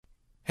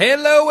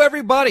Hello,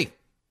 everybody.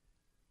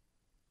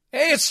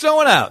 Hey, it's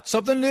snowing out.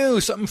 Something new,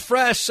 something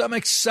fresh, something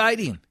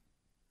exciting.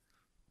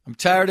 I'm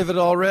tired of it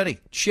already.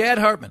 Chad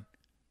Hartman,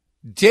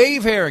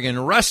 Dave Harrigan,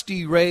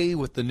 Rusty Ray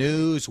with the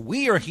news.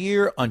 We are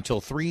here until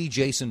 3.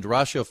 Jason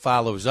DeRusha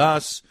follows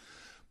us.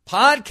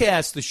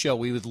 Podcast the show.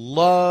 We would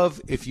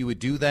love if you would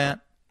do that.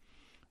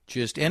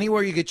 Just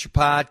anywhere you get your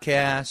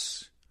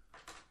podcasts,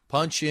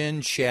 punch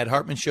in Chad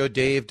Hartman Show.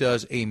 Dave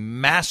does a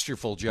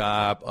masterful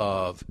job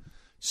of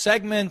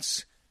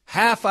segments,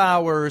 half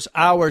hours,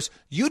 hours.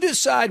 You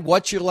decide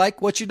what you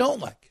like, what you don't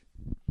like.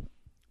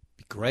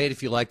 Be great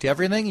if you liked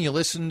everything and you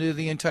listen to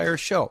the entire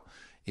show.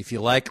 If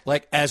you like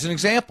as an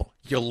example,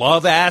 you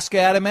love Ask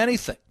Adam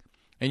Anything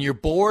and you're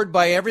bored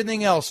by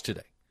everything else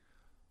today.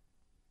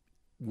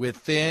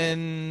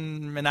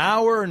 Within an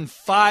hour and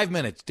 5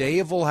 minutes,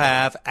 Dave will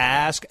have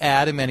Ask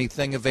Adam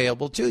Anything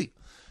available to you.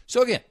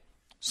 So again,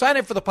 sign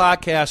up for the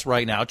podcast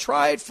right now.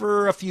 Try it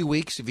for a few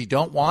weeks. If you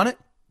don't want it,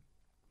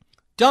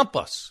 dump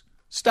us.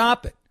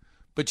 Stop it.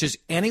 But just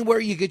anywhere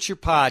you get your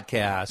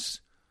podcasts,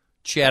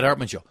 Chad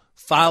Hartman Show.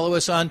 Follow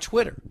us on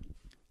Twitter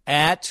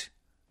at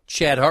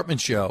Chad Hartman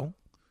Show,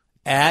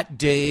 at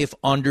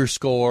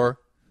Dave_Harrigan.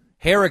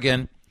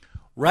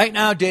 Right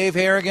now, Dave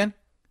Harrigan,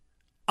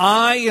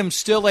 I am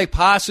still a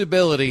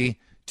possibility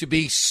to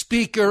be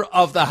Speaker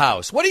of the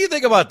House. What do you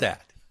think about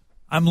that?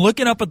 I'm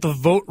looking up at the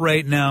vote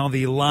right now,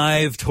 the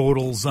live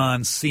totals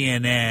on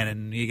CNN,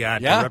 and you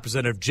got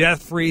Representative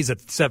Jeffries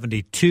at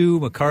 72,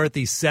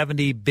 McCarthy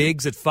 70,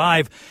 Biggs at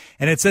 5,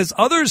 and it says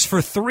others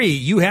for 3.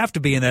 You have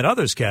to be in that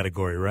others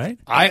category, right?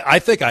 I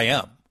think I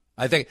am.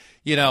 I think,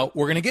 we're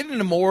going to get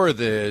into more of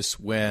this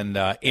when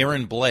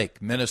Aaron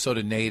Blake,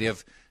 Minnesota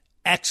native,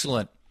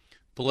 excellent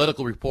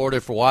political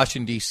reporter for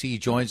Washington, D.C.,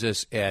 joins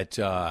us at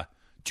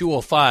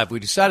 2:05.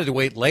 We decided to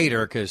wait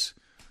later because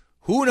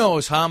who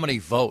knows how many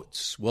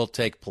votes will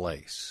take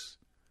place.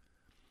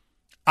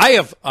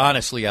 I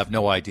honestly have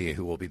no idea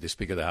who will be the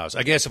Speaker of the House.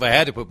 I guess if I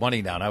had to put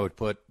money down, I would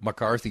put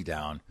McCarthy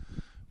down.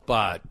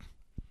 But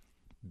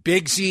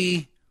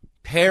Biggsy,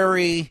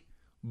 Perry,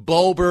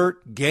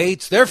 Boebert,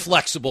 Gates, they're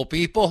flexible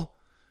people.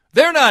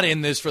 They're not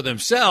in this for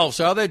themselves,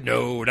 are they?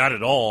 No, not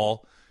at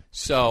all.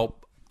 So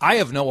I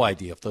have no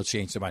idea if they'll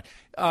change their mind.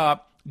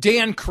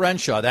 Dan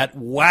Crenshaw, that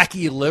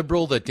wacky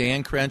liberal that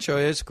Dan Crenshaw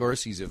is, of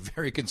course, he's a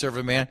very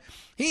conservative man.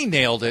 He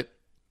nailed it.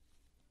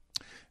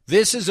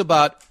 This is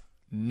about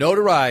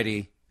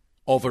notoriety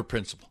over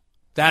principle.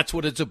 That's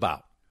what it's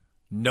about.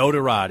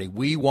 Notoriety.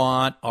 We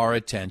want our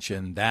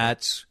attention.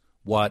 That's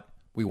what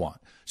we want.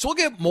 So we'll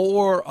get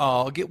more.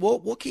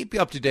 We'll keep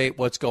you up to date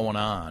what's going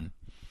on.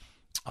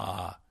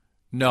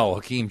 No,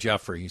 Hakeem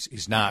Jeffries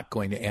is not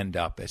going to end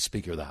up as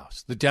Speaker of the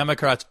House. The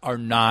Democrats are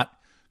not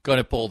going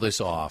to pull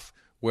this off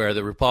where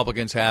the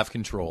Republicans have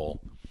control,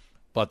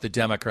 but the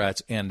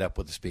Democrats end up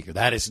with the Speaker.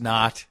 That is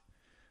not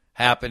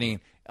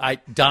happening.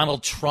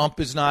 Donald Trump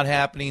is not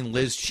happening.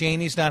 Liz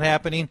Cheney's not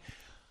happening.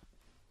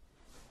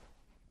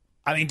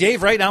 I mean,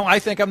 Dave, right now, I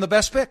think I'm the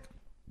best pick.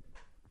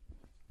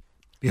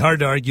 Be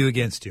hard to argue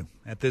against you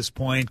at this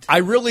point. I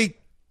really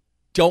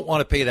don't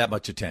want to pay that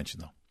much attention,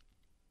 though.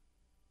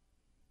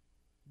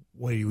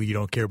 What, you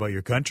don't care about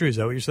your country? Is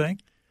that what you're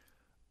saying?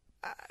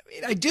 I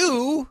mean, I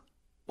do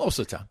most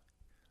of the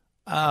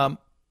time.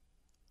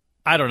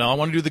 I don't know. I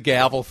want to do the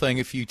gavel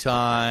thing a few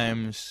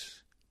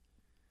times.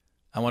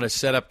 I want to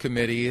set up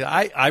committee.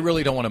 I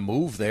really don't want to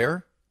move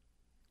there.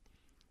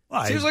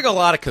 Well, seems like a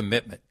lot of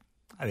commitment.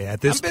 I mean, at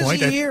this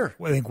point, I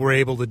think we're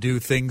able to do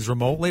things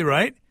remotely,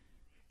 right?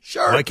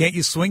 Sure. Why can't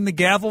you swing the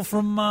gavel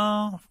from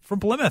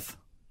Plymouth?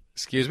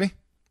 Excuse me?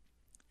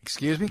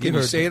 Can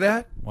you say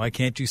that? Why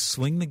can't you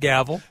swing the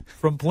gavel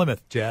from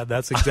Plymouth, Chad?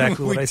 That's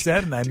exactly what I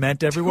said, and I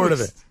meant every word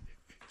of it.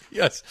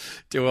 Yes.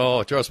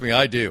 Oh, trust me,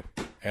 I do.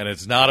 And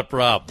it's not a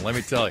problem, let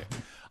me tell you.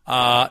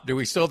 Do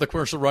we still have the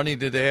commercial running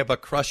today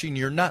about crushing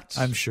your nuts?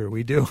 I'm sure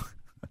we do.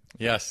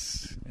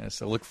 Yes,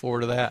 I look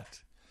forward to that.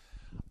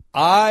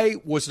 I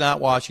was not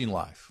watching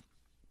live.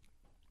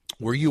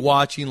 Were you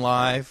watching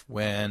live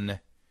when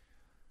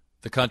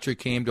the country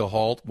came to a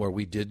halt where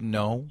we didn't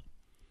know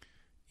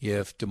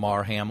if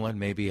Damar Hamlin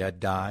maybe had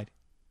died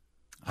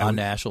on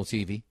national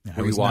TV?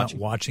 I was not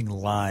watching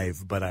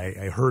live, but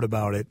I heard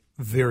about it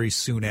very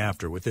soon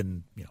after,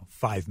 within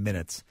 5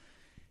 minutes,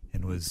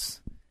 and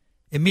was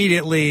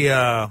immediately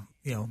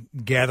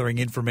gathering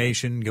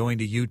information, going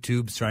to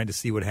YouTube, trying to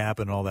see what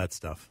happened, all that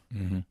stuff.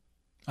 Mm-hmm.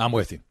 I'm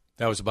with you.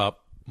 That was about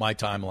my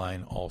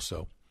timeline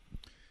also.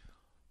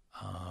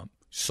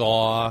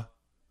 Saw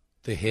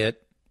the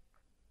hit.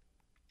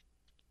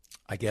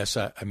 I guess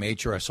I made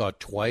sure I saw it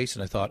twice,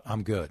 and I thought,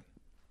 I'm good.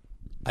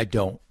 I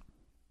don't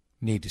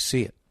need to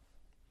see it.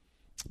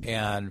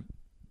 And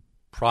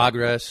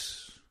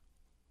progress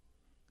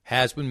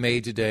has been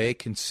made today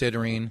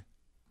considering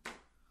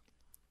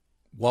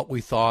what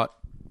we thought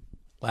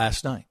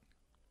last night.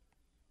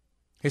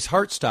 His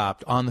heart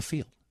stopped on the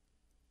field.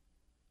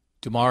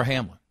 Damar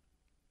Hamlin.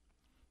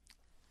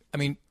 I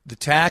mean, the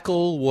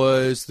tackle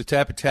was the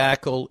type of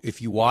tackle,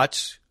 if you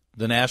watch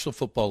the National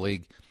Football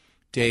League,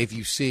 Dave,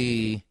 you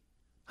see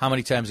how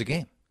many times a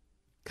game?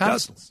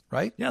 Constantly,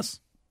 right? Yes.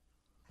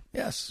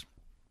 Yes.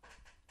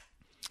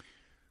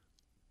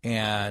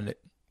 And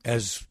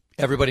as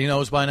everybody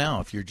knows by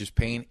now, if you're just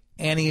paying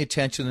any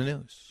attention to the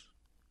news,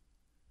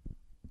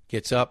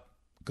 gets up,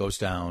 goes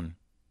down,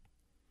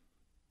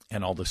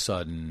 and all of a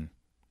sudden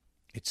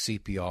it's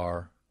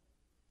CPR,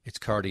 it's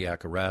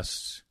cardiac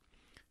arrests,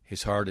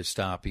 his heart is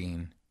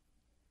stopping,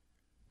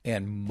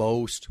 and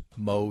most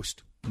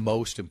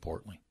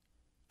importantly,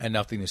 and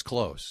nothing is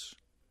close,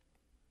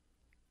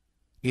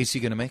 is he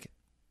going to make it?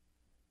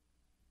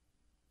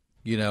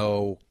 You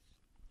know,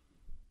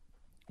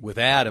 with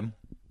Adam,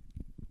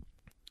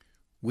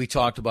 we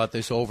talked about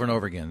this over and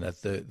over again,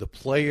 that the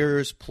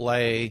players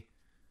play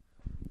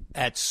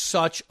at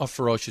such a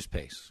ferocious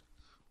pace.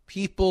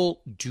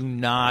 People do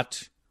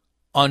not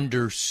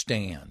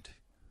understand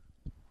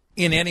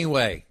in any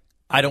way,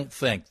 I don't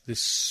think, the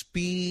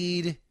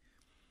speed,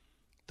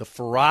 the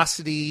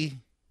ferocity,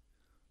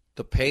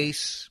 the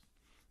pace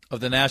of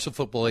the National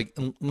Football League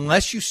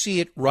unless you see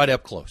it right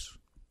up close.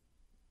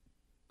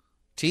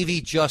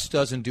 TV just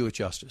doesn't do it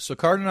justice. So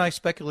Carter and I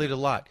speculated a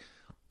lot.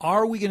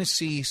 Are we going to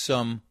see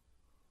some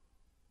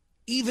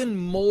even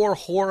more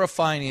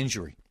horrifying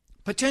injury,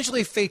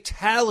 potentially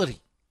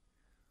fatality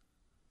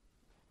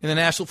in the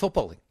National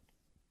Football League?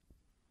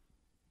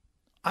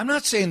 I'm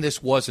not saying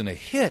this wasn't a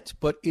hit,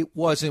 but it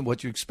wasn't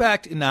what you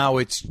expect. And now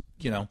it's,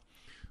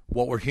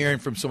 what we're hearing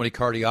from so many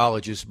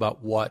cardiologists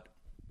about what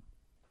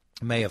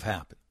may have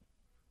happened.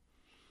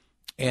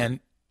 And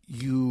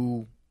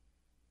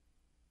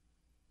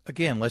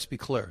again, let's be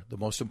clear. The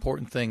most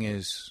important thing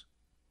is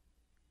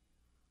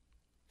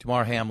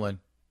Damar Hamlin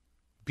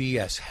be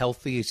as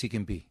healthy as he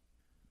can be.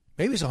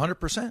 Maybe it's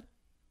 100%.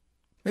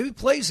 Maybe he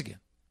plays again.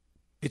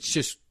 It's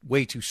just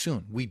way too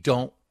soon. We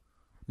don't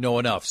know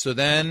enough. So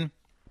then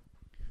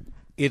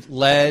it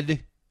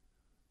led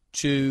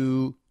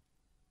to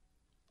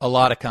a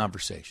lot of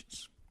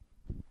conversations.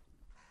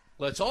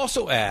 Let's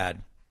also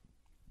add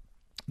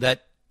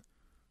that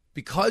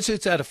because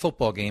it's at a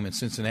football game in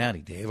Cincinnati,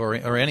 Dave,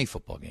 or any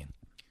football game,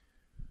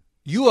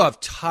 you have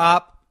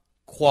top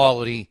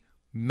quality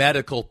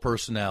medical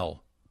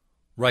personnel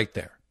right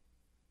there.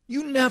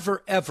 You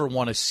never, ever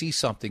want to see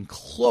something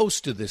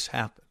close to this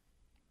happen.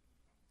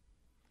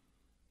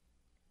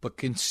 But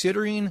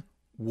considering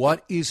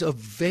what is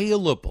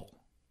available,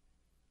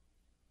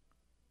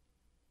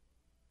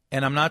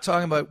 and I'm not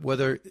talking about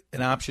whether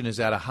an option is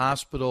at a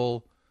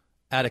hospital,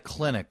 at a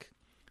clinic,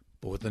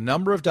 but with the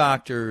number of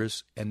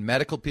doctors and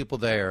medical people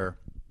there,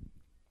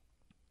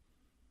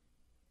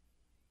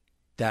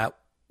 that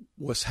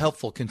was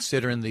helpful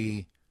considering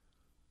the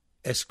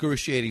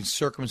excruciating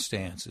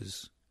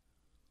circumstances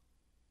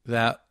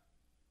that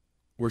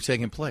were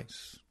taking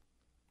place.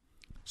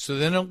 So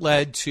then it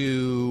led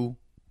to,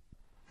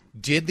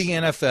 did the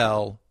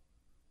NFL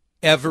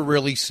ever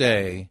really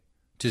say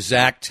to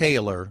Zach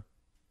Taylor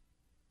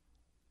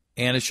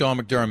and to Sean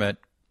McDermott,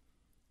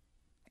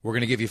 we're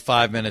going to give you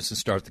 5 minutes and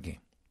start the game?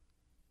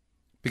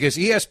 Because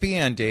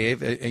ESPN,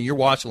 Dave, and you're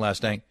watching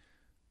last night,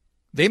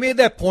 they made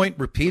that point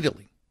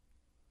repeatedly.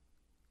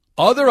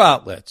 Other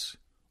outlets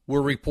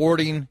were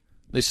reporting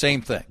the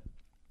same thing.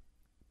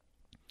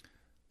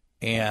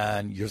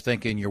 And you're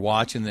thinking, you're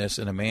watching this,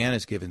 and a man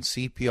is given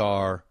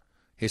CPR,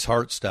 his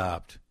heart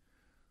stopped.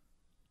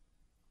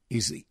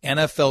 Is the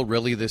NFL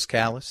really this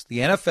callous? The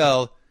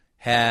NFL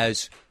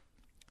has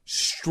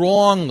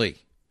strongly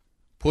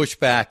pushed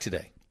back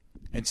today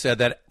and said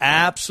that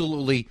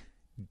absolutely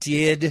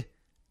did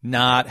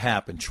not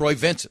happen. Troy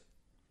Vincent,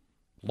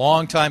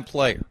 longtime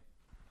player,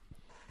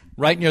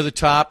 right near the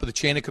top of the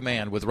chain of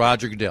command with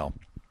Roger Goodell,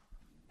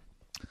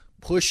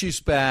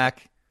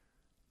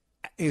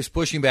 is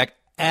pushing back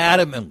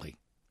adamantly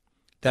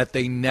that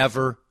they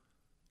never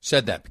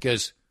said that.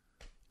 Because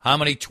how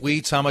many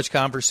tweets, how much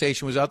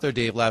conversation was out there,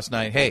 Dave, last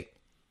night? Hey,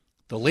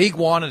 the league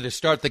wanted to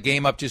start the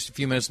game up just a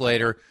few minutes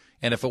later,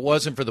 and if it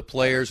wasn't for the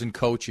players and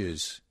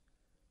coaches,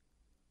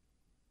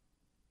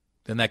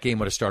 then that game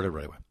would have started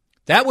right away.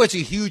 That was a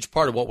huge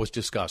part of what was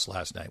discussed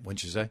last night,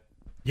 wouldn't you say?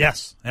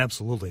 Yes,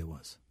 absolutely it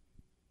was.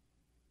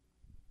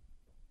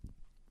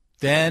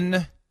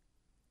 Then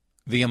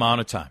the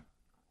amount of time.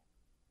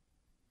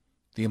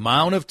 The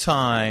amount of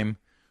time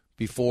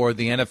before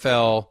the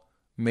NFL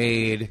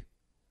made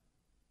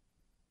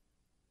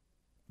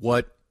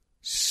what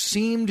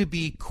seemed to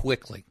be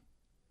quickly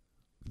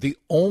the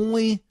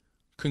only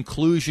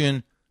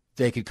conclusion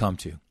they could come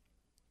to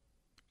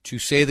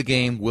say the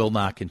game will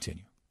not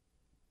continue.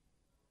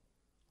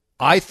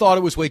 I thought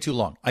it was way too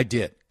long. I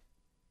did.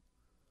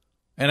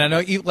 And I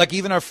know, like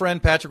even our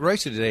friend Patrick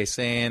Royce today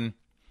saying,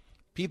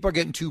 people are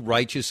getting too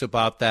righteous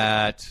about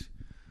that.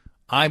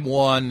 I'm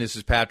one. This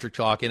is Patrick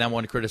talking. I'm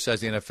one to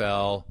criticize the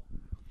NFL.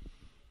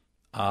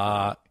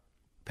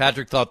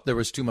 Patrick thought there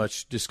was too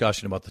much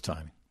discussion about the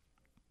timing.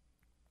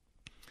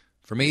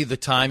 For me, the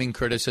timing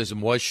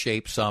criticism was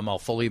shaped some, I'll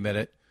fully admit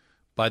it,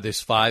 by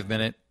this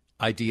 5-minute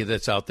idea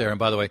that's out there. And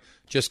by the way,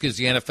 just because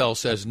the NFL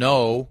says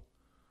no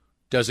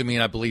doesn't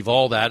mean I believe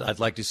all that. I'd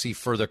like to see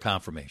further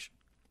confirmation.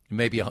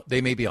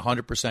 They may be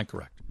 100%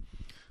 correct.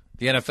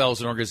 the NFL is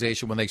an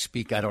organization, when they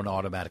speak, I don't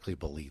automatically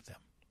believe them.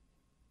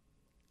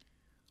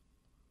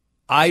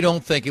 I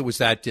don't think it was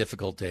that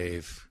difficult,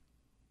 Dave,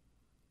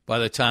 by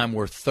the time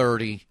we're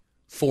 30,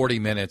 40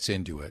 minutes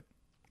into it,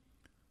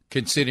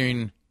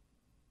 considering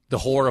the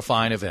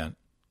horrifying event,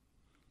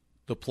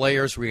 the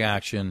players'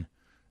 reaction,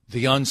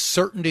 the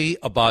uncertainty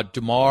about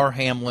Damar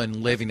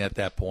Hamlin living at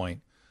that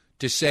point,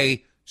 to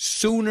say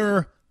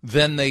sooner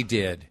than they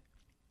did,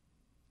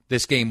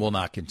 this game will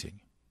not continue.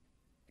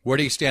 Where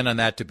do you stand on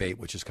that debate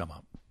which has come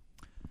up?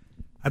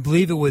 I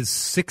believe it was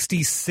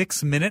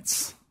 66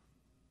 minutes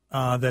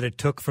that it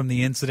took from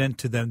the incident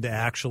to them to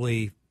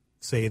actually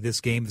say this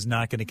game is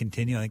not going to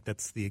continue. I think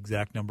that's the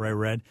exact number I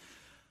read.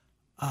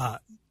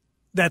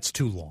 That's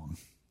too long.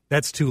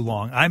 That's too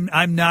long.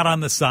 I'm not on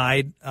the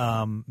side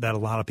that a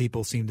lot of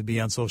people seem to be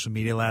on social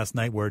media last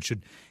night, where it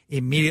should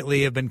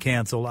immediately have been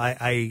canceled.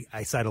 I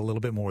side a little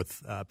bit more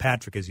with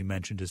Patrick, as you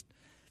mentioned. Just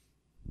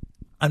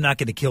I'm not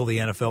going to kill the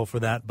NFL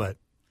for that, but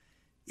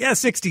yeah,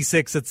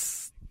 66.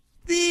 It's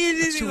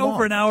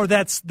over an hour.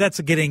 That's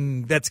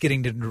getting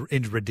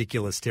into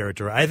ridiculous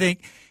territory. I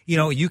think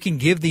you can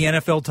give the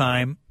NFL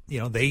time.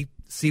 They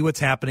see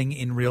what's happening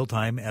in real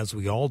time, as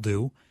we all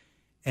do.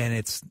 And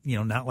it's,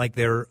 not like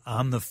they're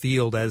on the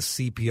field as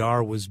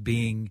CPR was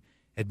being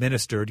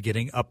administered,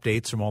 getting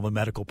updates from all the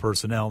medical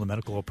personnel. The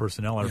medical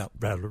personnel are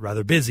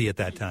rather busy at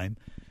that time.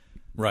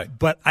 Right.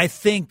 But I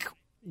think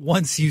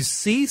once you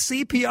see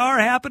CPR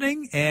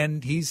happening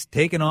and he's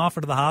taken off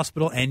into the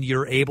hospital and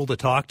you're able to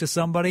talk to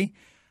somebody,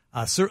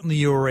 certainly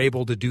you were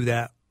able to do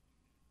that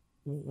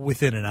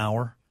within an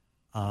hour.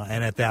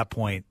 And at that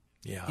point,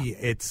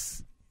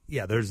 there's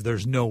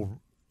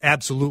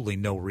absolutely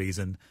no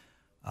reason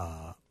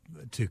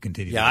to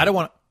continue. Yeah, I don't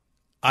want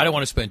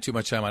to spend too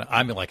much time on it.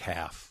 I mean, like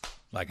half.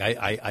 Like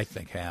I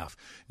think half.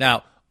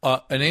 Now,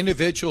 an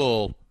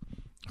individual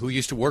who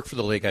used to work for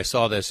the league, I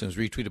saw this and it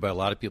was retweeted by a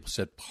lot of people,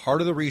 said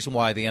part of the reason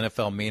why the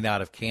NFL may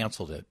not have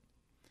canceled it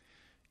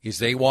is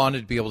they wanted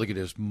to be able to get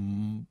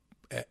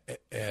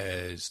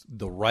as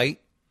the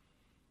right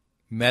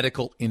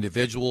medical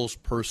individuals,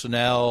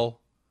 personnel,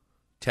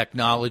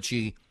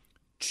 technology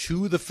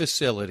to the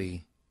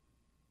facility,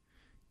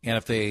 and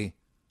if they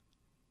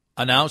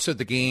announce that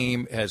the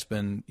game has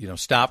been,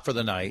 stopped for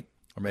the night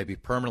or maybe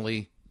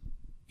permanently,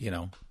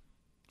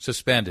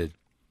 suspended,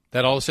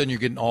 that all of a sudden you're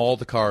getting all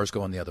the cars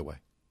going the other way.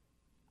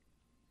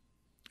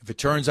 If it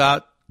turns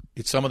out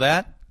it's some of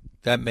that,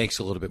 that makes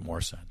a little bit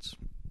more sense.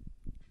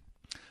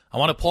 I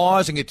want to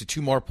pause and get to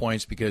two more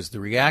points because the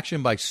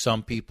reaction by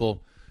some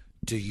people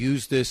to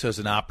use this as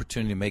an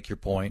opportunity to make your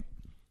point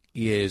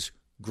is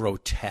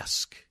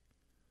grotesque.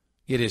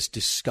 It is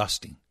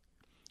disgusting.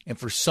 And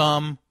for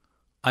some,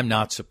 I'm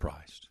not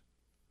surprised.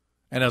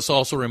 And it's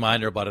also a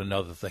reminder about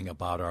another thing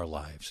about our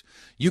lives.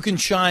 You can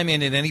chime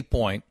in at any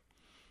point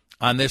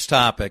on this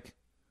topic,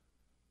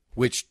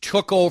 which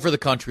took over the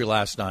country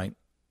last night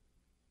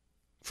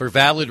for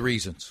valid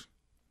reasons.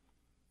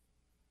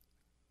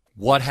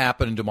 What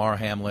happened to Damar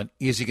Hamlin?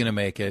 Is he going to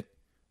make it?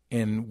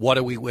 And what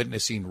are we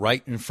witnessing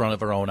right in front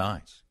of our own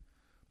eyes?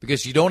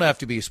 Because you don't have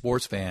to be a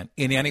sports fan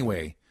in any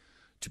way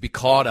to be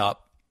caught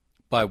up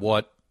by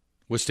what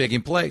was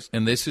taking place.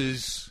 And this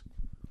is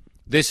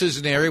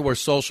an area where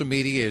social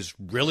media is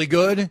really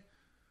good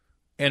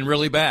and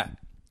really bad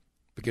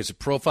because it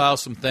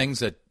profiles some things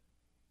that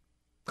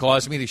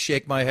cause me to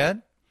shake my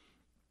head,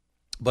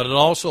 but it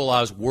also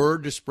allows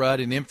word to spread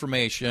and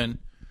information,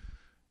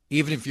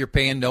 even if you're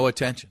paying no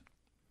attention,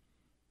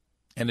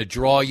 and to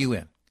draw you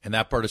in. And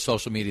that part of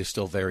social media is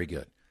still very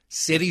good.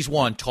 Cities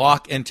One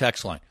talk and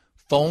text line.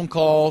 Phone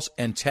calls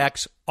and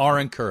texts are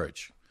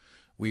encouraged.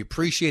 We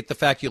appreciate the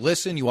fact you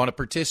listen. You want to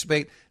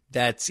participate.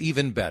 That's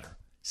even better.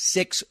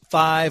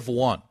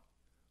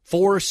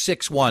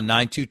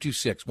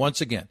 651-461-9226.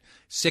 Once again,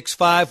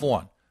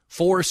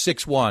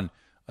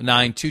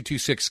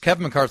 651-461-9226.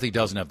 Kevin McCarthy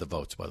doesn't have the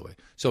votes, by the way.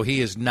 So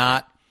he is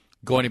not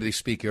going to be the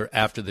speaker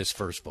after this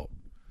first vote.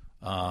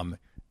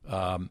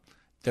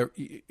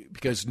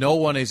 Because no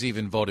one has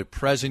even voted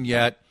present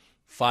yet.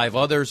 5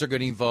 others are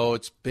getting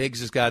votes. Biggs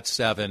has got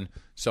 7.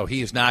 So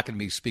he is not going to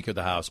be Speaker of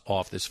the House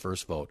off this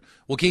first vote.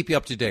 We'll keep you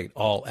up to date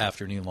all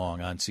afternoon long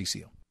on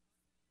CCO.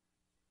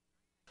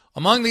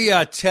 Among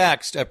the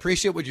text, I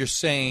appreciate what you're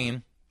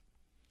saying,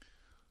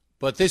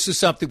 but this is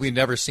something we've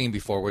never seen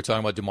before. We're talking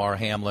about Damar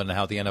Hamlin and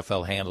how the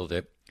NFL handled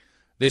it.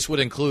 This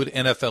would include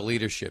NFL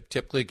leadership.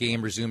 Typically, a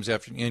game resumes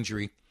after an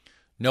injury.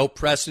 No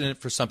precedent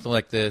for something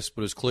like this,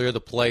 but it was clear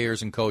the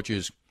players and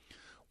coaches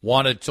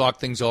wanted to talk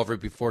things over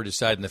before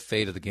deciding the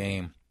fate of the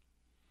game.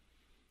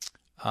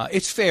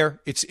 It's fair.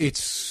 It's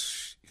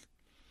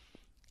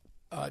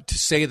to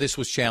say this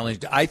was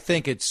challenged. I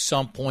think at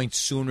some point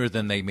sooner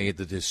than they made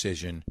the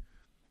decision,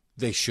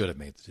 they should have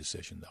made the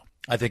decision, though.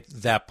 I think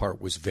that part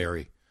was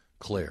very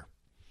clear.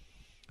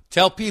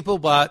 Tell people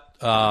about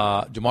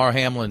Damar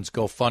Hamlin's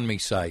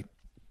GoFundMe site,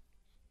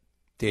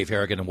 Dave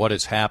Harrigan, and what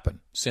has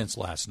happened since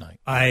last night.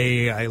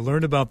 I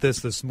learned about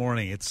this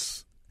morning.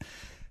 It's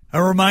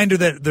a reminder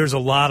that there's a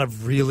lot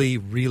of really,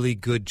 really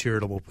good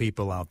charitable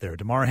people out there.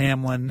 Damar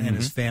Hamlin and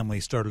his family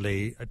started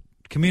a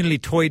community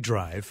toy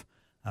drive,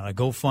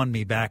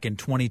 GoFundMe, back in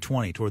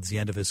 2020, towards the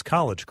end of his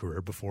college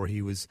career before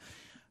he was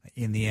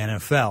in the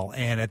NFL.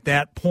 And at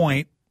that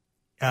point,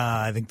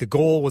 I think the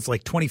goal was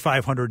like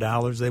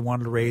 $2,500 they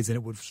wanted to raise, and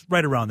it was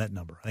right around that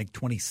number. I think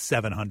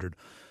 $2,700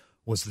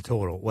 was the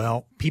total.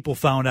 Well, people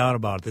found out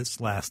about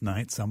this last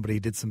night. Somebody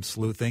did some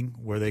sleuthing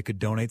where they could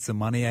donate some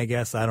money, I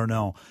guess. I don't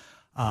know.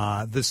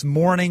 This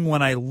morning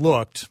when I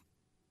looked,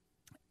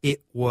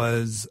 it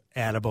was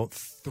at about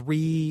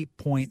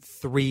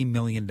 $3.3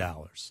 million.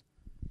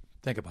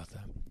 Think about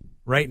that.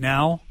 Right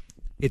now,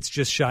 it's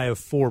just shy of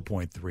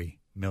 $4.3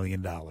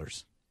 million.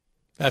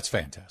 That's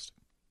fantastic.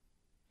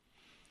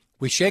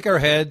 We shake our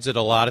heads at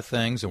a lot of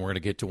things, and we're going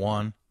to get to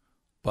one,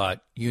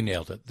 but you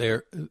nailed it.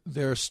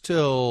 There are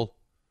still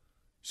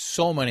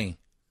so many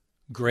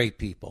great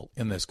people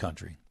in this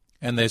country,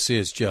 and this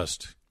is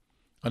just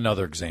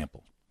another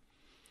example.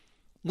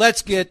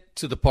 Let's get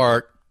to the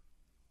part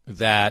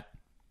that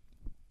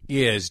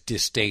is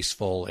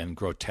distasteful and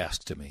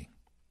grotesque to me.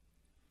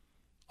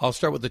 I'll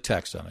start with the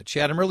text on it.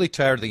 Chad, I'm really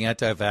tired of the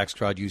anti-vax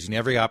crowd using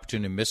every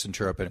opportunity to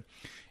misinterpret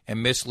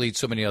and mislead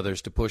so many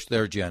others to push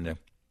their agenda.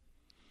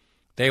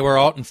 They were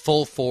out in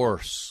full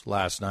force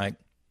last night.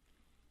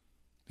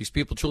 These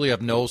people truly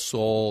have no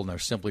soul, and they're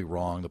simply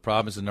wrong. The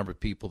problem is the number of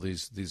people.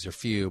 These are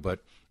few,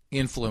 but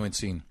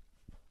influencing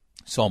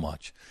so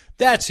much.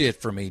 That's it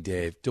for me,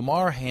 Dave.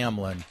 Damar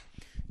Hamlin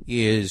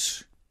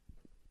his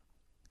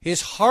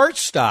heart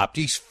stopped.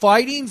 He's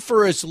fighting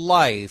for his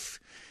life,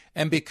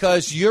 and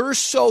because you're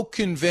so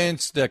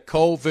convinced that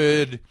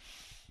COVID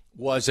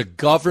was a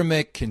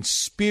government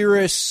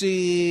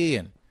conspiracy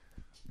and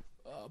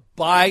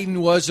Biden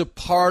was a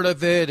part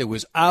of it, it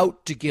was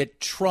out to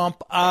get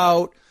Trump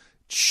out,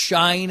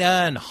 China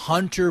and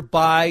Hunter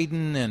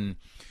Biden, and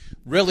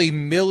really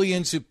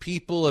millions of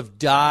people have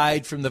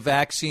died from the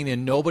vaccine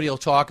and nobody will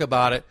talk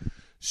about it.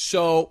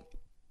 So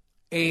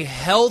a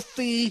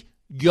healthy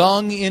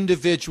young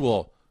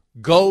individual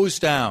goes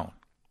down.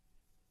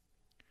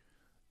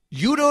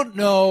 You don't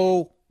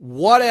know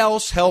what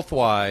else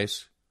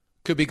health-wise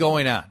could be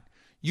going on.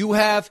 You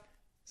have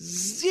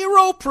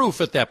zero proof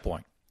at that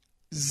point.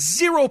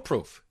 Zero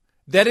proof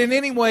that in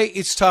any way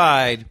it's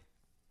tied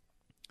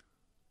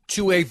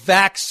to a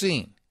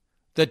vaccine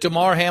that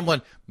Damar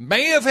Hamlin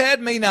may have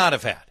had, may not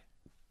have had.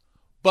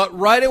 But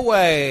right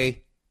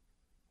away,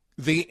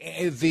 the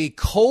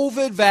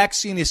COVID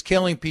vaccine is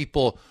killing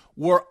people.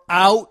 We're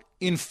out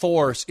in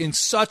force in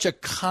such a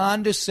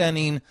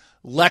condescending,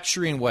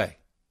 lecturing way.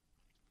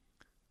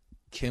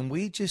 Can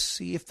we just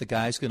see if the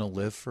guy's going to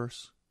live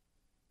first?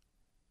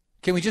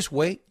 Can we just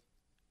wait?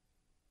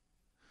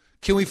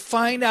 Can we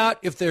find out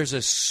if there's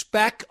a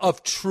speck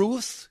of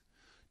truth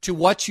to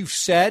what you've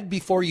said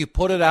before you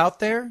put it out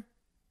there?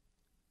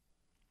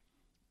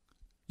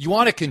 You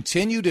want to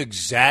continue to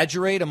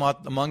exaggerate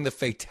among the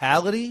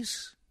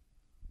fatalities?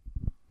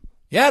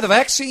 Yeah, the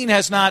vaccine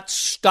has not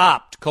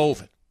stopped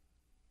COVID.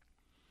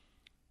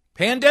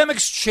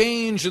 Pandemics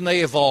change and they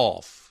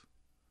evolve.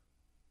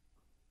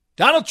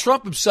 Donald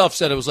Trump himself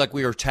said it was like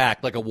we were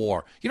attacked, like a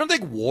war. You don't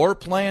think war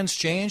plans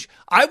change?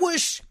 I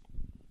wish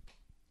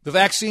the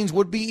vaccines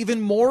would be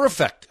even more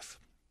effective.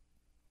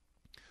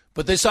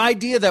 But this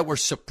idea that we're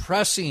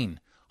suppressing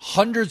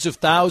hundreds of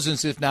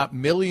thousands, if not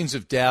millions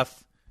of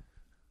deaths,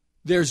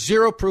 there's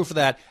zero proof of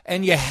that.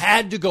 And you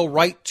had to go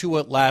right to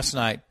it last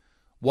night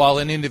while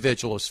an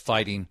individual is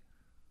fighting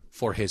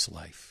for his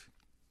life.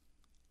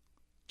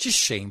 Just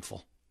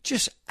shameful.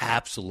 Just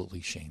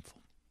absolutely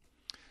shameful.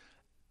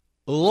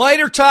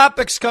 Lighter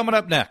topics coming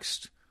up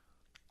next.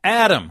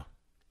 Adam,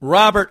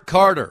 Robert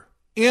Carter,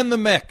 in the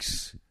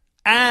mix.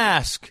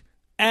 Ask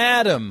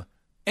Adam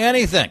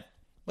anything.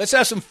 Let's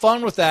have some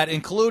fun with that,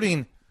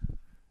 including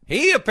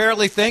he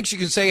apparently thinks you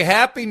can say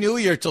Happy New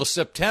Year till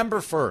September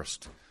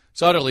 1st.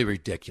 It's utterly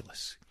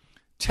ridiculous.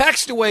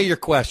 Text away your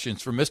questions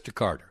for Mr.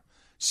 Carter.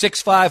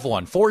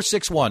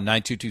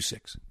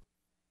 651-461-9226.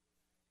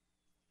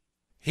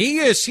 He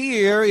is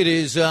here. It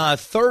is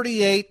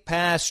 38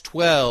 past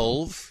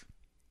 12.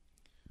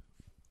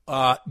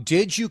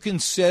 Did you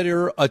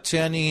consider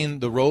attending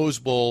the Rose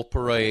Bowl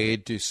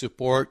parade to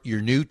support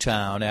your new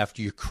town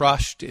after you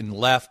crushed and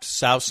left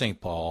South St.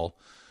 Paul?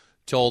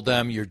 Told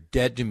them you're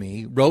dead to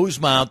me.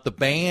 Rosemount, the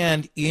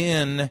band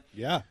in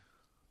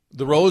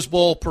the Rose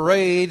Bowl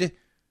parade.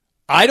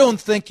 I don't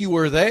think you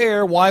were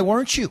there. Why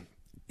weren't you?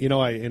 You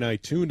know, I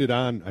tuned it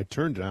on. I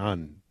turned it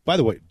on. By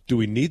the way, do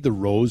we need the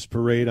Rose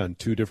Parade on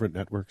two different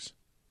networks?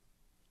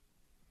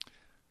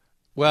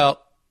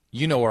 Well,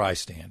 you know where I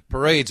stand.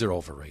 Parades are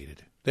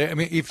overrated. I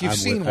mean, if you've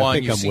seen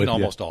one, you've seen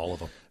almost all of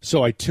them.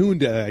 So I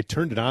turned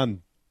it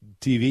on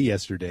TV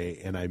yesterday,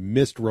 and I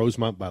missed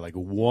Rosemount by like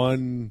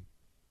one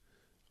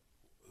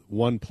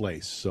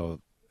place.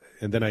 So,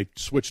 and then I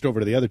switched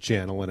over to the other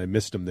channel, and I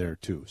missed them there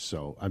too.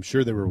 So I'm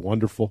sure they were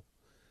wonderful,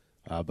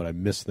 but I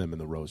missed them in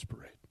the Rose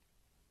Parade.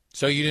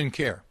 So you didn't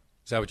care?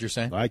 Is that what you're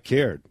saying? I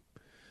cared.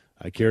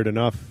 I cared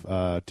enough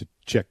to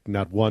check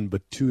not one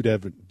but two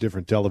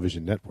different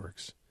television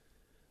networks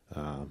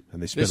And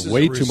they spent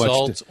way too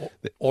much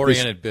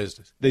oriented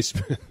business. They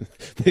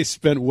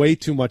spent way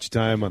too much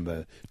time on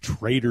the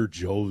Trader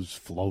Joe's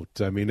float.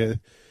 I mean,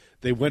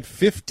 they went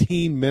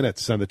 15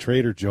 minutes on the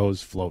Trader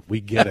Joe's float. We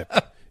get it.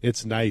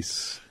 It's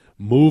nice.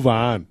 Move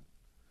on.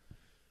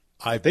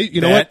 You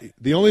know what?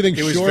 The only thing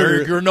it was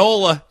very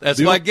granola. That's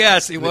my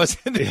guess. It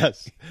wasn't.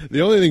 Yes.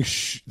 The only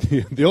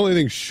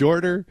thing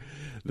shorter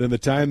than the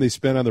time they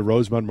spent on the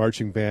Rosemont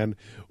Marching Band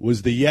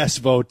was the yes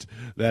vote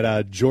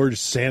that George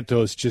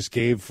Santos just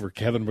gave for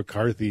Kevin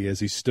McCarthy as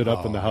he stood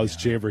up in the House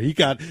chamber.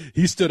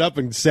 He stood up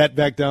and sat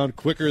back down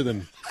quicker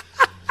than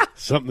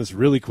something that's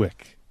really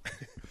quick.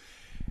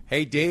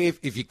 Hey, Dave,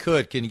 if you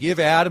could, can you give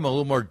Adam a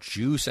little more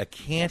juice? I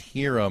can't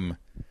hear him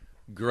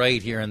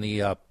great here in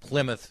the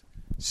Plymouth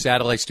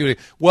satellite studio.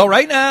 Well,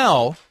 right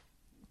now,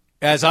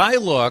 as I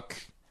look,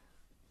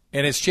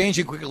 and it's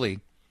changing quickly,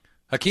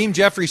 Hakeem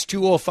Jeffries,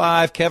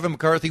 205, Kevin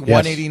McCarthy,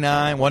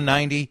 189,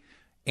 190,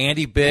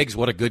 Andy Biggs,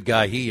 what a good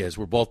guy he is.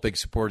 We're both big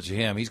supporters of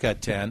him. He's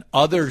got 10.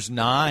 Others,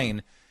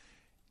 9.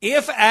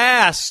 If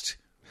asked,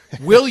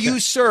 will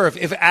you serve?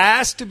 If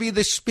asked to be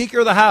the Speaker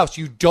of the House,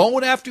 you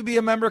don't have to be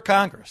a member of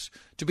Congress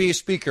to be a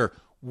Speaker.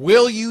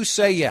 Will you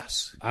say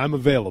yes? I'm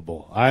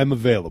available. I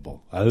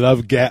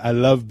love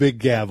big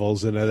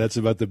gavels, and that's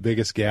about the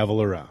biggest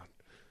gavel around.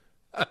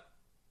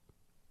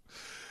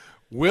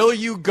 Will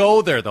you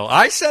go there, though?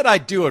 I said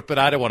I'd do it, but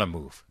I don't want to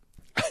move.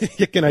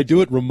 Can I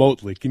do it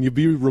remotely? Can you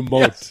be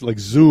remote, like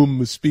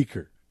Zoom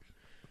speaker?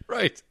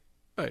 Right.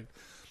 All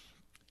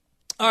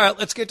right,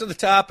 let's get to the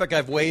topic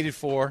I've waited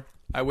for.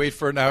 I wait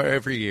for it now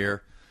every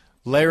year.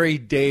 Larry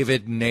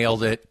David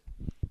nailed it.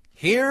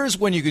 Here's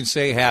when you can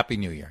say Happy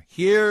New Year.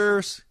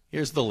 Here's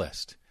the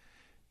list.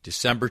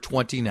 December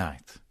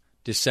 29th,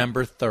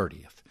 December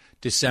 30th,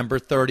 December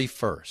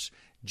 31st,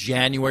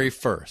 January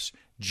 1st,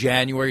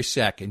 January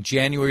 2nd,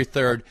 January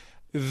 3rd.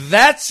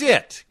 That's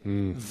it.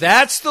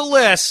 That's the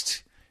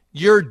list.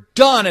 You're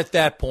done at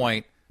that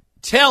point.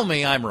 Tell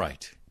me I'm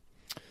right.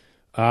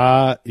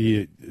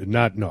 You're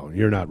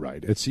not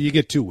right. You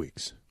get 2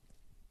 weeks.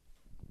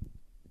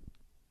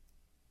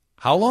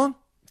 How long?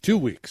 2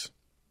 weeks.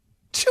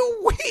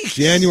 2 weeks.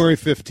 January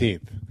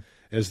 15th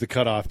is the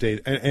cutoff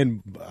date,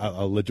 and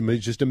I'll let me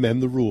just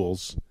amend the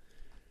rules.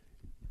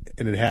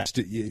 And it has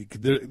to.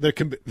 There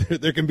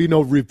can be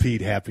no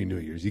repeat Happy New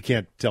Year's. You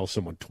can't tell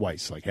someone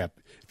twice. Like if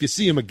you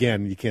see him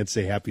again, you can't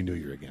say Happy New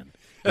Year again.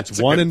 It's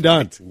one and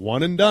done.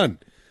 One and done.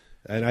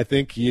 And I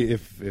think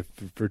if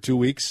for 2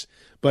 weeks.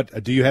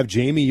 But do you have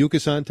Jamie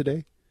Yukas on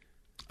today?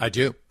 I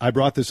do. I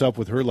brought this up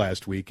with her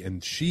last week,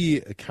 and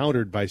she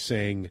countered by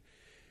saying,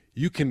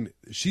 "You can."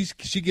 She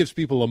gives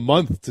people a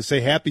month to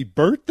say Happy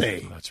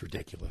Birthday. Oh, that's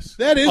ridiculous.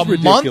 That is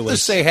ridiculous. A month to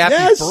say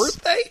Happy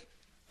Birthday.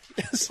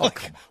 It's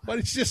like, but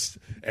it's just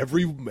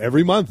every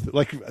month.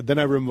 Like then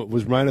I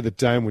was reminded of the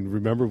time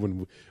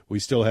when we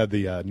still had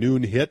the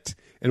noon hit,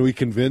 and we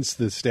convinced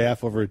the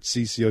staff over at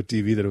CCO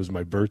TV that it was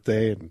my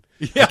birthday, and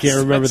I can't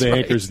remember the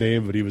anchor's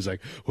name, but he was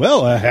like,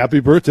 "Well, happy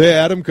birthday,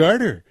 Adam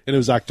Carter," and it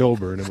was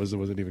October, and it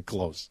wasn't even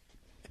close.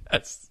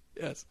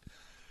 Yes.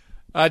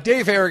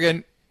 Dave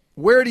Harrigan,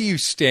 where do you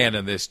stand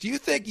on this? Do you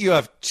think you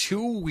have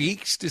 2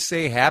 weeks to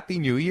say Happy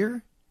New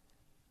Year?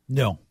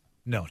 No.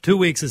 2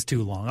 weeks is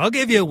too long. I'll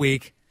give you a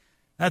week.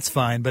 That's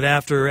fine, but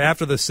after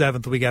the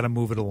 7th, we got to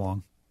move it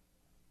along.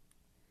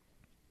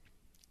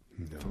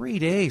 No. 3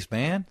 days,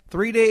 man.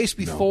 3 days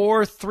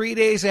before, 3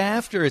 days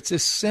after. It's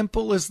as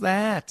simple as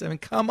that. I mean,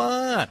 come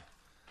on.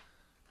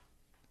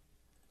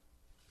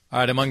 All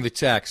right, among the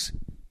texts,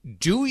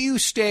 do you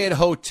stay at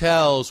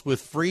hotels with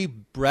free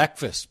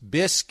breakfast,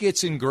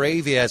 biscuits and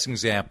gravy as an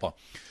example?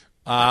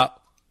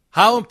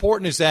 How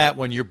important is that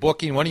when you're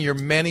booking one of your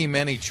many,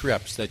 many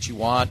trips that you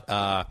want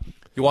a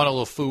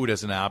little food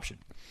as an option?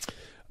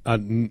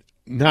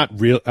 Not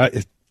real.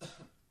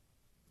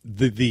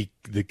 The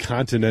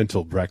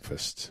continental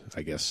breakfast,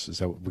 I guess, is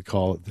that what we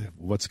call it?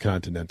 What's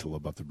continental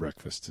about the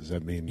breakfast? Does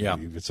that mean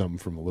you get something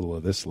from a little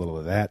of this, a little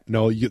of that?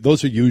 No,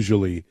 those are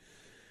usually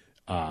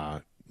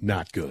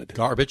not good.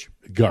 Garbage.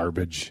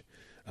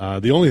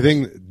 The only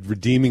thing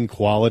redeeming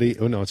quality.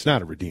 Oh no, it's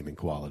not a redeeming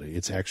quality.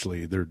 It's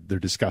actually they're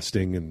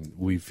disgusting, and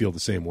we feel the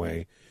same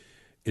way.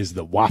 Is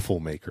the waffle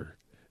maker,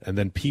 and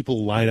then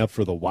people line up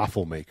for the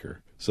waffle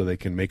maker so they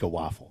can make a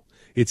waffle.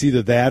 It's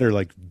either that or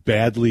like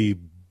badly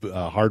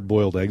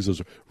hard-boiled eggs.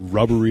 Those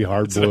rubbery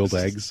hard-boiled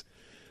eggs.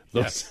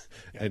 Yes.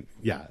 And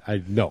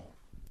I know.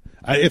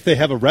 If they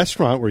have a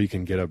restaurant where you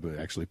can get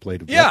actually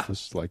plate of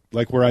breakfast,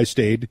 like where I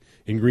stayed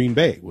in Green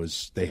Bay,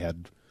 they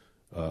had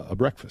a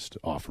breakfast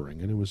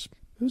offering, and it was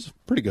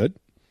pretty good.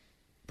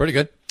 Pretty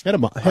good. Had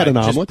an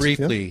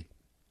omelet.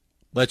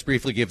 Let's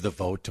briefly give the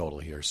vote total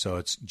here. So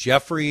it's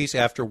Jeffries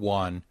after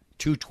 1,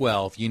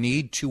 212. You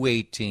need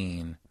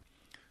 218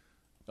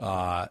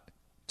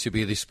 to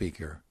be the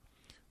Speaker.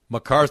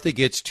 McCarthy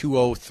gets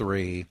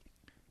 203.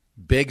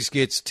 Biggs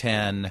gets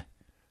 10.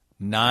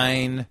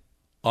 9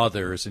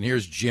 others. And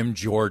here's Jim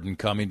Jordan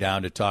coming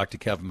down to talk to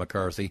Kevin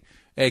McCarthy.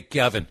 Hey,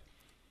 Kevin,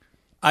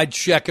 I'd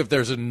check if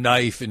there's a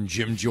knife in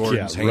Jim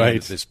Jordan's hand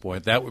at this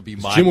point. That would be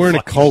my. Is Jim wearing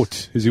a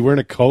coat? Is he wearing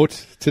a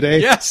coat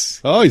today?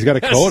 Yes. Oh, he's got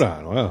a coat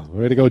on. Wow,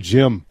 way to go,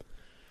 Jim.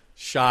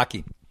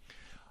 Shocking.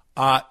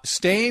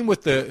 Staying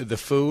with the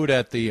food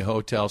at the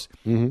hotels,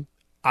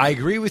 I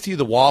agree with you.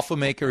 The waffle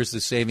maker is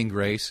the saving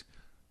grace.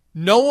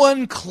 No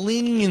one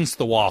cleans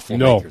the waffle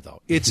maker,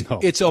 though.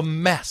 It's a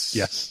mess.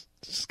 Yes.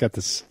 It's got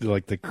this,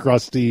 like, the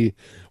crusty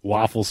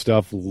waffle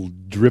stuff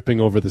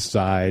dripping over the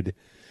side,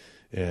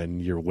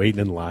 and you're waiting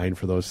in line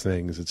for those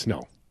things. It's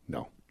no.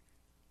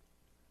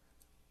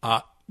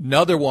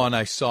 Another one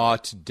I saw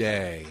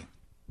today,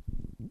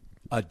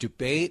 a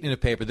debate in a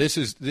paper. This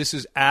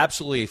is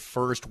absolutely a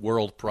first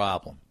world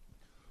problem.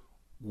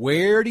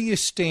 Where do you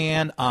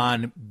stand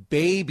on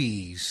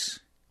babies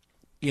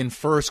in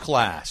first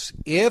class?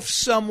 If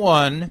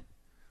someone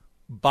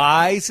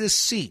buys a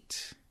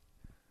seat,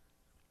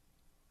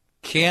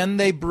 can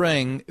they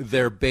bring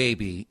their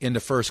baby into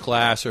first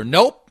class, or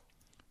nope?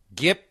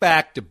 Get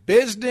back to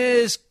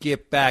business,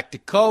 get back to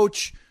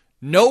coach.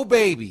 No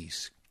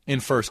babies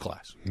in first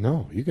class.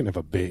 No, you can have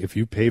a baby. If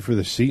you pay for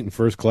the seat in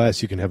first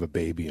class, you can have a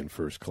baby in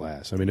first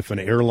class. I mean, if an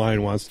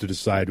airline wants to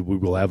decide we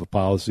will have a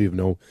policy of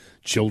no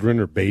children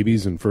or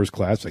babies in first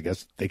class, I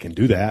guess they can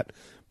do that.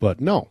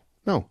 But no.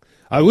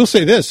 I will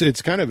say this: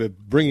 it's kind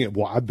of bringing it.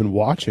 I've been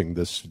watching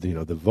this,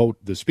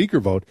 the speaker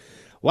vote.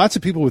 Lots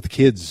of people with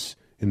kids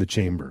in the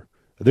chamber.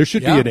 There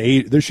should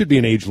be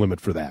an age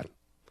limit for that.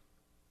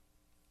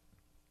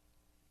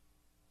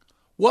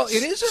 Well,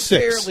 it is a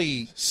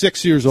fairly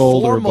 6 years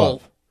old or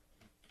above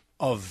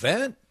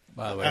event,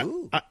 by the way.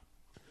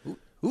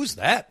 Who's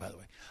that, by the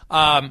way?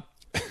 I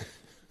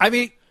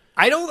mean,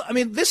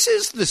 this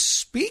is the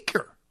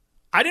speaker.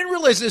 I didn't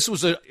realize this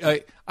was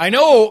I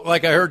know,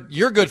 like, I heard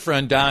your good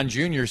friend Don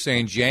Jr.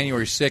 saying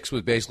January 6th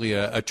was basically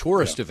a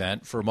tourist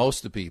event for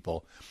most of the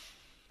people.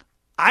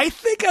 I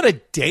think on a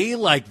day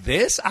like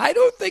this, I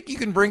don't think you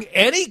can bring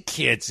any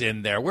kids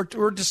in there.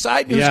 We're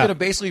deciding who's going to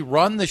basically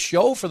run the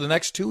show for the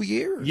next 2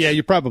 years. Yeah,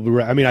 you're probably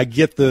right. I mean, I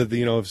get if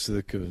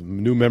the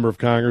new member of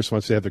Congress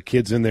wants to have their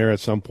kids in there at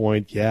some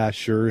point, yeah,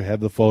 sure,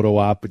 have the photo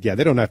op. But, yeah,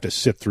 they don't have to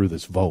sit through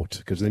this vote,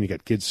 because then you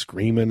got kids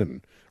screaming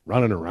and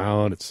running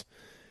around.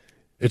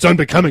 It's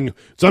unbecoming.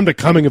 It's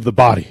unbecoming of the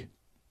body.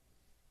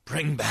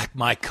 Bring back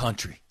my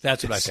country.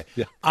 That's what I say.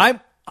 Yeah.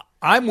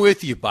 I'm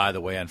with you, by the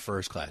way, on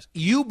first class.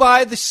 You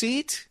buy the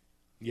seat.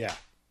 Yeah.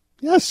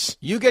 Yes.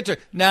 You get to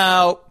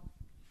now.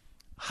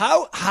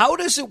 How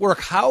does it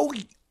work?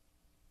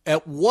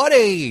 At what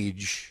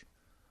age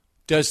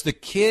does the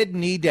kid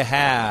need to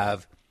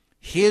have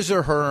his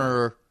or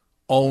her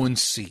own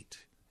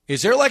seat?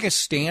 Is there like a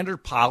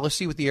standard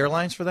policy with the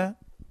airlines for that?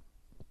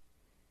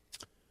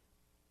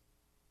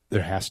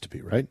 There has to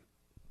be, right?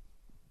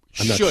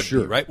 I'm not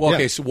sure. Be, right? Well,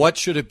 okay, so what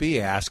should it be?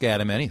 Ask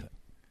Adam anything.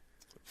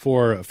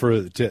 For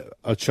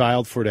a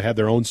child to have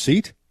their own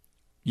seat?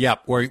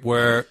 Yep,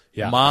 where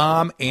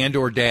mom and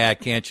or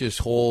dad can't just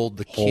hold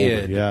the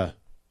kid. Yeah.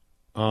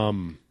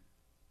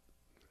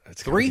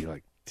 That's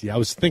 3? I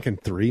was thinking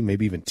 3,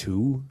 maybe even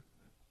 2.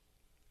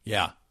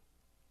 Yeah.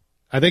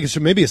 I think it's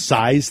maybe a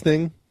size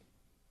thing,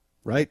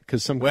 right?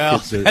 Because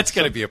kids that's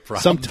going to be a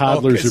problem. Some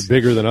toddlers are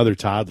bigger than other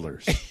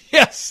toddlers.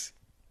 Yes.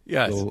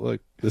 So,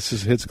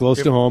 hits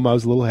close to home. I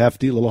was a little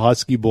hefty, little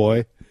husky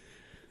boy.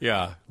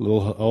 Yeah.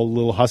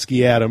 Little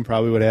husky Adam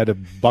probably would have had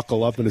to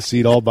buckle up in a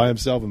seat all by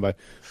himself, and my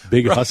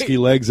big husky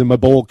legs and my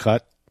bowl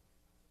cut.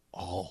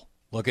 Oh,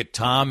 look at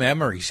Tom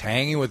Emmer. He's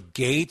hanging with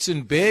Gates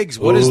and Biggs.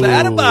 What is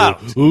that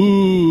about?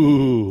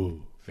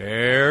 Ooh.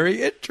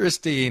 Very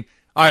interesting.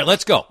 All right,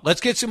 let's go.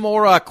 Let's get some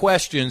more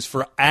questions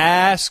for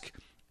Ask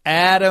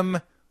Adam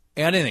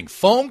Anything.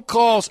 Phone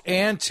calls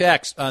and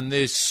texts on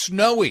this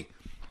snowy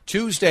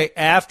Tuesday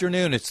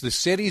afternoon. It's the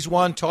Cities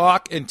One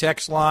talk and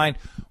text line.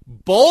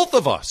 Both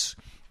of us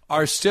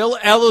are still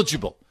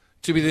eligible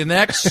to be the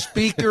next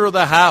Speaker of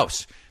the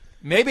House.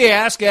 Maybe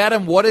ask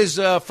Adam what his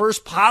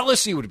first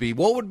policy would be.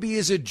 What would be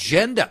his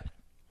agenda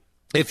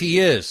if he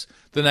is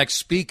the next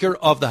Speaker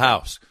of the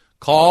House?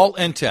 Call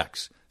and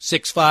text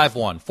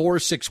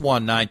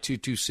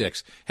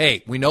 651-461-9226.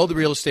 Hey, we know the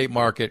real estate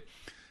market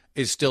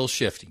is still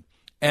shifting.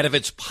 And if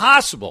it's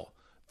possible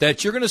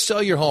that you're going to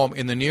sell your home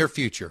in the near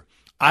future,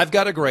 I've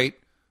got a great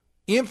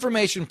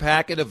information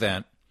packed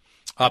event,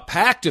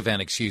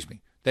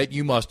 that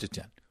you must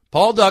attend.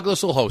 Paul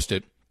Douglas will host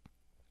it.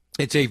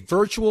 It's a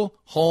virtual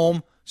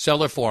home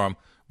seller forum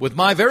with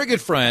my very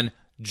good friend,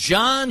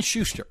 John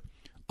Schuster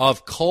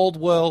of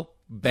Coldwell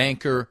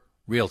Banker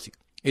Realty.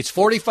 It's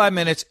 45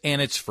 minutes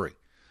and it's free.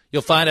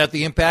 You'll find out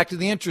the impact of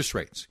the interest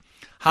rates.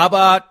 How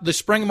about the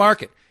spring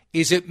market?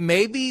 Is it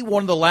maybe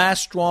one of the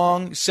last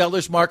strong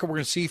sellers market we're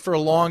going to see for a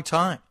long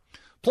time?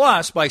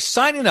 Plus, by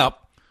signing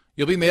up,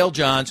 you'll be mailed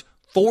John's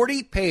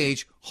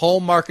 40-page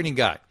home marketing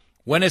guide.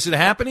 When is it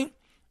happening?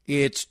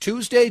 It's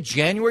Tuesday,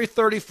 January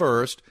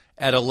 31st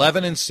at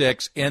 11 and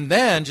 6, and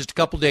then just a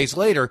couple days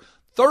later,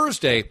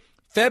 Thursday,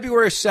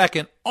 February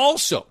 2nd,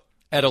 also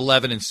at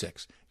 11 and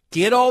 6.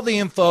 Get all the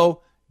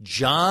info,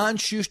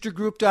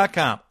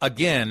 johnschustergroup.com.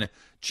 Again,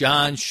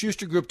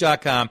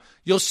 johnschustergroup.com.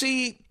 You'll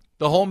see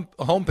the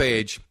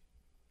homepage,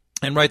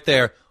 and right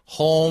there,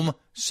 home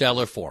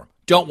seller form.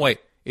 Don't wait.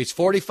 It's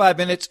 45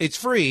 minutes. It's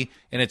free,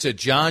 and it's at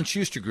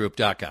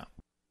johnschustergroup.com.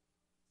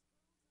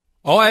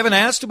 Oh, I haven't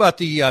asked about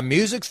the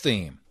music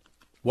theme.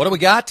 What do we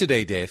got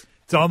today, Dave?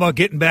 It's all about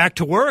getting back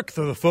to work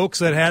for the folks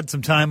that had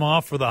some time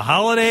off for the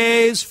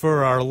holidays,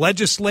 for our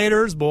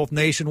legislators, both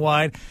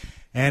nationwide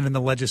and in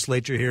the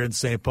legislature here in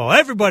St. Paul.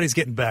 Everybody's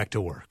getting back to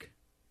work.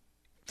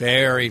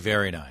 Very,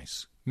 very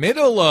nice.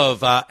 Middle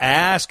of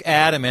Ask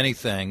Adam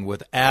Anything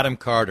with Adam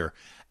Carter.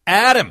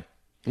 Adam,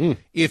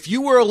 if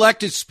you were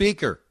elected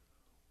speaker,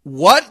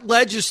 what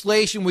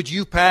legislation would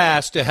you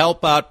pass to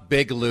help out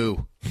Big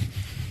Lou?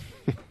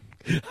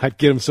 I'd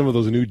get him some of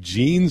those new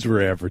jeans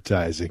we're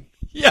advertising.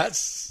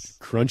 Yes.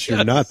 Crunch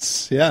your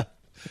nuts. Yeah.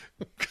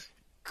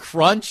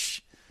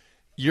 Crunch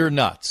your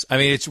nuts. I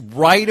mean, it's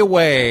right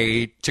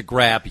away to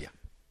grab you.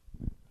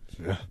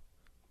 Yeah.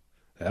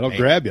 That'll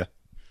grab you.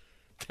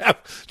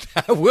 That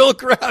will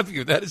grab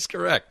you. That is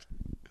correct.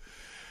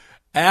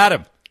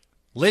 Adam,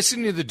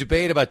 listening to the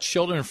debate about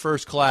children in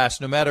first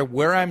class, no matter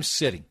where I'm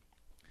sitting,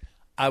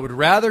 I would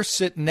rather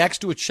sit next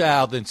to a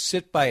child than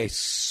sit by a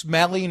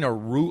smelly or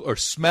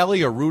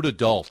rude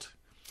adult.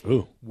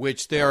 Ooh.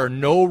 Which there are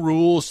no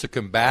rules to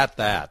combat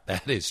that.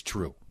 That is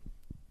true.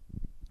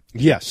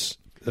 Yes.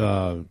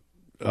 Oh,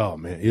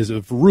 man. Is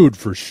it rude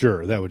for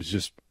sure? That would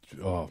just,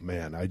 oh,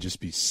 man, I'd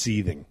just be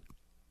seething.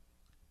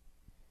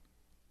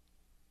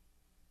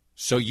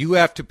 So you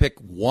have to pick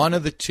one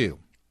of the two.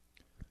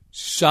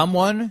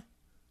 Someone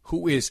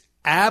who is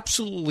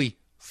absolutely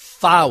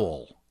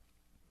foul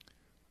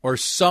or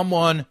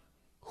someone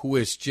who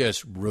is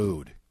just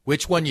rude.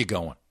 Which one you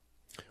going?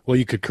 Well,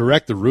 you could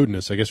correct the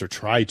rudeness, I guess, or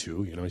try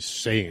to,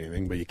 say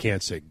anything, but you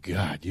can't say,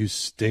 God, you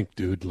stink,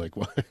 dude. Like,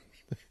 what?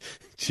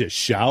 Did you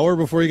shower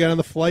before you got on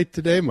the flight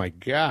today? My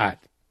God.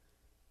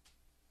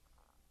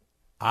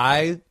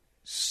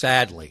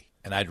 Sadly,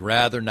 and I'd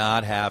rather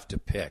not have to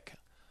pick,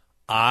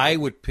 I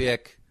would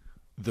pick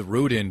the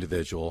rude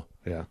individual,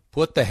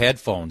 put the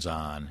headphones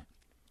on,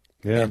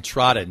 and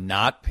try to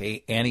not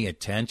pay any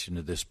attention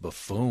to this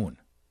buffoon.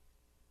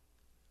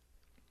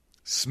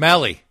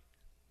 Smelly.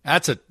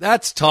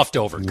 That's tough to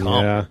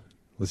overcome. Yeah.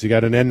 Unless you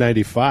got an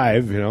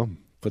N95,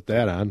 put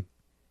that on.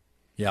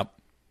 Yep.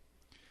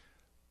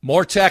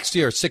 More text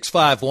here,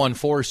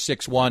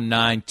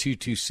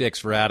 651-461-9226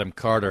 for Adam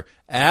Carter.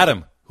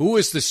 Adam, who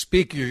is the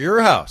speaker of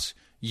your house?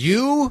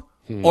 You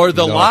or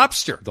the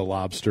lobster? The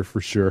lobster for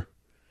sure.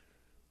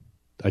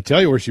 I tell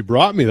you where she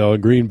brought me, though,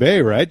 in Green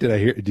Bay, right?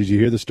 Did you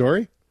hear the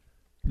story?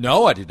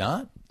 No, I did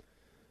not.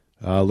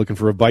 Looking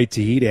for a bite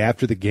to eat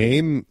after the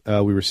game.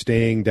 We were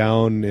staying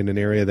down in an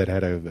area that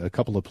had a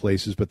couple of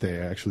places, but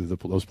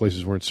those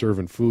places weren't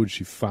serving food.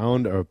 She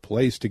found a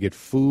place to get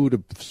food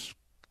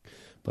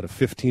about a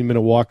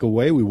 15-minute walk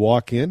away. We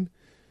walk in.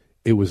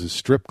 It was a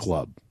strip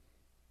club.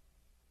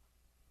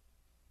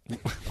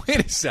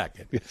 Wait a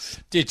second. Yes.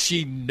 Did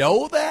she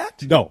know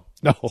that? No.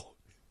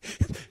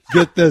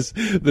 Get this,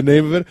 the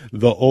name of it,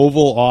 the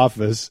Oval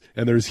Office,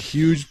 and there's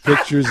huge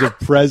pictures of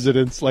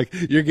presidents. Like,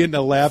 you're getting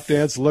a lap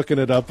dance looking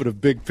it up at a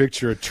big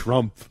picture of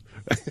Trump.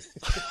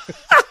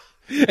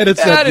 And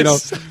it's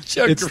such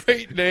a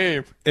great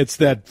name. It's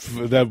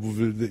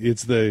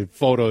it's the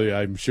photo,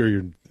 I'm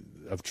sure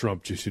of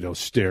Trump just,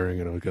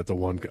 staring and got the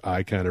one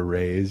eye kind of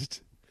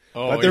raised.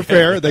 Oh, but they're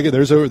fair.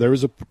 There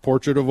was a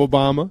portrait of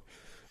Obama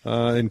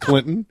and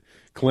Clinton.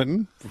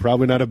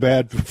 Probably not a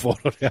bad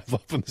photo to have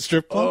up in the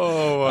strip club.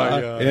 Oh,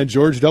 my God. And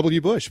George W.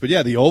 Bush. But,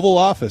 yeah, the Oval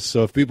Office.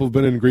 So if people have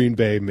been in Green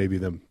Bay, maybe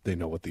they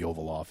know what the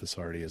Oval Office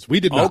already is.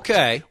 We did not.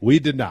 Okay. We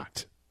did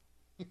not.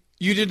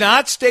 You did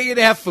not stay and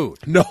have food?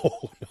 No.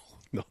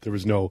 There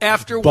was no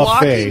After buffet.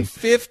 Walking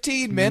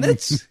 15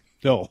 minutes?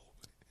 No,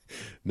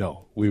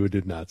 we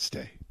did not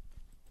stay.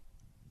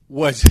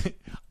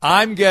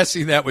 I'm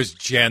guessing that was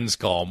Jen's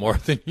call more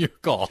than your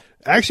call.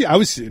 Actually, I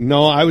was in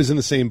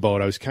the same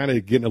boat. I was kind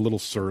of getting a little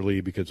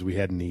surly because we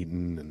hadn't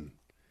eaten. And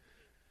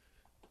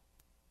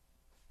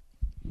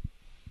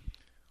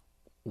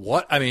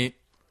what? I mean,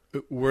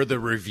 were the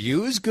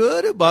reviews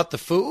good about the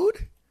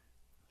food?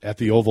 At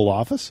the Oval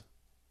Office?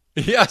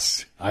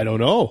 Yes. I don't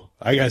know.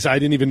 I guess I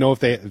didn't even know if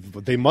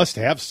they must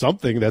have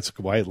something. That's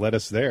why it led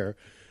us there.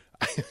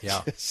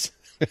 Yeah.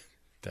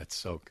 That's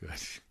so good.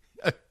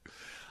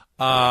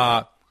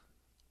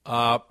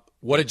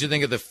 What did you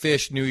think of the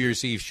Fish New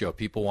Year's Eve show?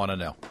 People want to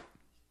know.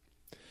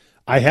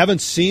 I haven't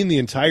seen the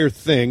entire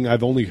thing.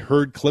 I've only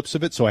heard clips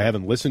of it, so I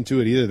haven't listened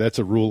to it either. That's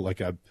a rule. Like,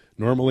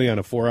 normally on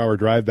a 4-hour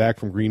drive back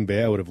from Green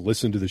Bay, I would have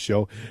listened to the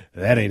show.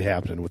 That ain't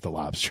happening with the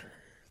lobster.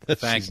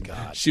 Thank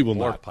God. She will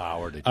More not.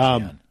 Power to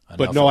Jen.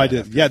 But no, I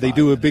did. Yeah, they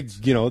do a big,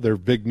 their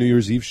big New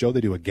Year's Eve show. They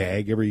do a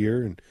gag every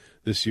year, and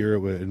this year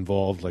it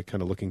involved like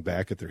kind of looking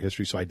back at their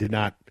history. So I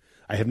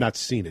have not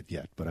seen it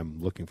yet, but I'm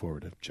looking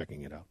forward to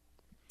checking it out.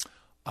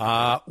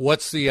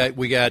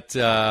 We got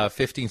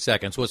 15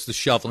 seconds. What's the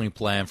shuffling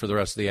plan for the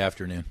rest of the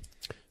afternoon?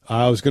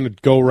 I was going to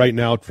go right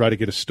now, try to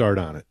get a start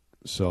on it.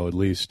 So at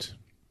least,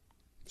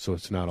 so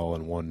it's not all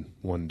in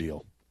one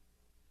deal.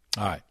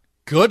 All right.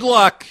 Good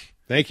luck.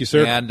 Thank you,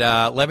 sir. And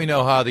let me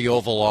know how the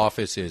Oval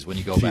Office is when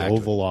you go back. The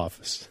Oval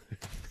Office.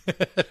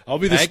 I'll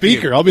be the Thank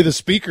speaker. you. I'll be the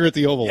speaker at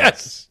the Oval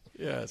Office.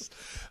 Yes.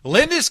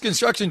 Lindus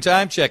Construction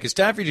Time Check. It's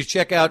time for you to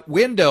check out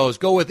windows.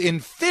 Go with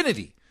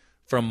Infinity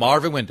from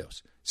Marvin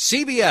Windows.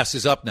 CBS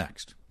is up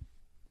next.